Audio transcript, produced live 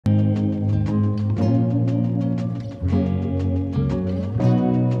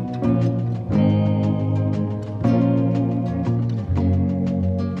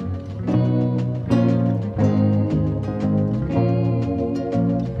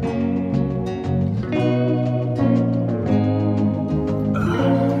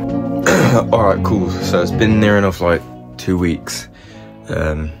Alright, cool. So it's been near enough like 2 weeks.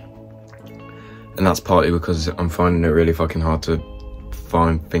 And that's partly because I'm finding it really fucking hard to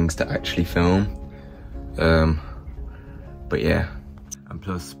find things to actually film. But yeah. And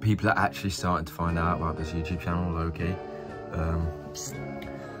plus, people are actually starting to find out about this YouTube channel, low-key.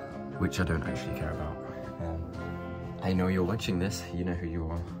 Which I don't actually care about. I know you're watching this, you know who you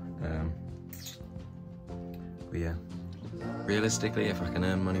are. But yeah. Realistically, if I can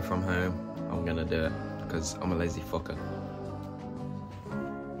earn money from home, I'm gonna do it, because I'm a lazy fucker.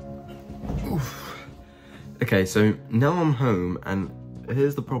 Oof. Okay, so now I'm home, and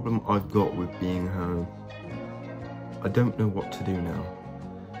here's the problem I've got with being home. I don't know what to do now.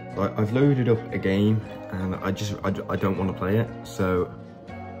 Like, I've loaded up a game, and I don't want to play it, so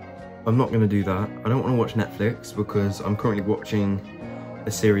I'm not gonna do that. I don't want to watch Netflix, because I'm currently watching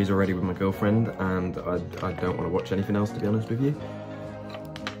a series already with my girlfriend, and I don't want to watch anything else, to be honest with you.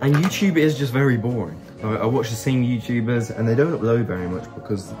 And YouTube is just very boring. I watch the same YouTubers, and they don't upload very much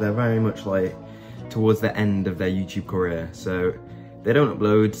because they're very much like towards the end of their YouTube career. So they don't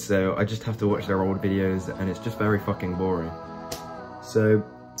upload, so I just have to watch their old videos, and it's just very fucking boring. So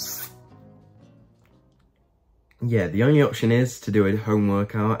yeah, the only option is to do a home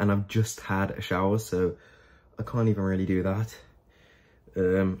workout, and I've just had a shower, so I can't even really do that.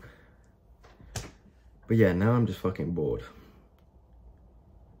 But yeah, now I'm just fucking bored.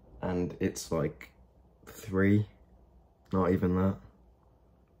 And it's like 3, not even that.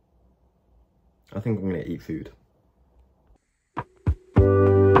 I think I'm gonna eat food.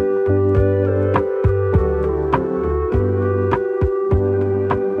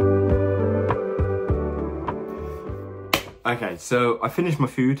 Okay, so I finished my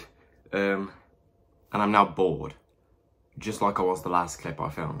food, and I'm now bored. Just like I was the last clip I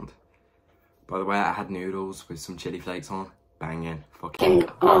filmed. By the way, I had noodles with some chili flakes on. Banging. Fucking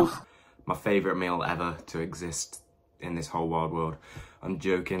oh. My favourite meal ever to exist in this whole wide world. I'm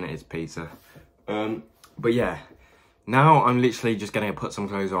joking, it's pizza. But yeah, now I'm literally just gonna put some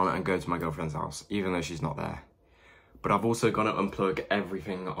clothes on and go to my girlfriend's house, even though she's not there. But I've also gonna unplug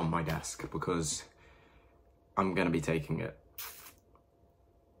everything on my desk because I'm gonna be taking it.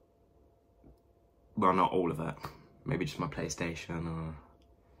 Well, not all of it. Maybe just my PlayStation or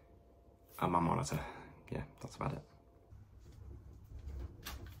and my monitor. Yeah, that's about it.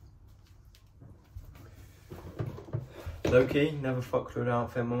 Low-key, never fucked with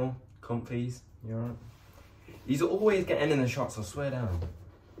outfit more. Comfies, you alright? He's always getting in the shots, I swear down.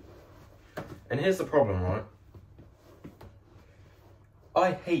 And here's the problem, right?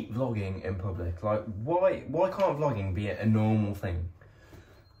 I hate vlogging in public. Like, why can't vlogging be a normal thing?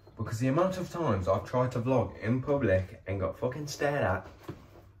 Because the amount of times I've tried to vlog in public and got fucking stared at,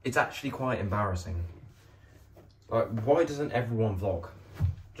 it's actually quite embarrassing. Like, why doesn't everyone vlog?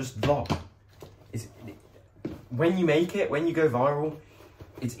 Just vlog. When you make it, when you go viral,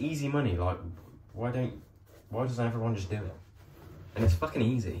 it's easy money. Like, why doesn't everyone just do it? And it's fucking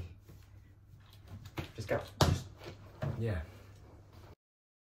easy. Just go, yeah.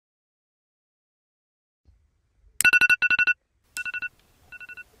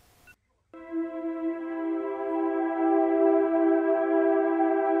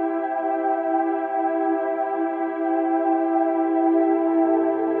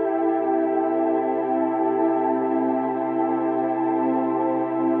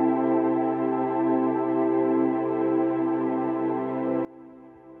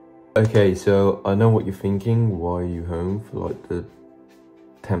 Okay, so I know what you're thinking. Why are you home for like the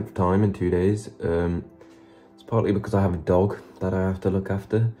 10th time in 2 days? It's partly because I have a dog that I have to look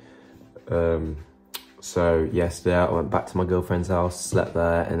after. So yesterday I went back to my girlfriend's house, slept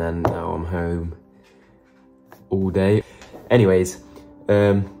there, and then now I'm home all day. Anyways,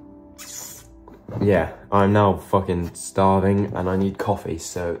 yeah, I'm now fucking starving and I need coffee,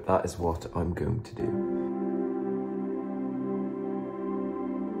 so that is what I'm going to do.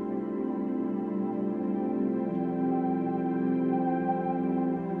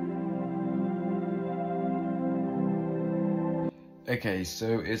 Okay,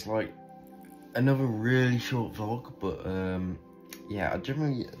 so it's like another really short vlog, but yeah, I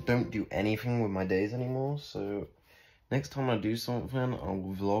generally don't do anything with my days anymore, so next time I do something,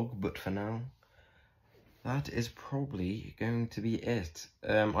 I'll vlog, but for now, that is probably going to be it.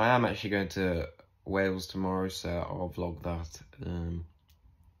 I am actually going to Wales tomorrow, so I'll vlog that,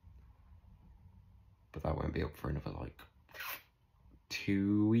 but that won't be up for another like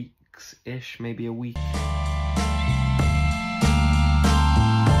 2 weeks-ish, maybe a week.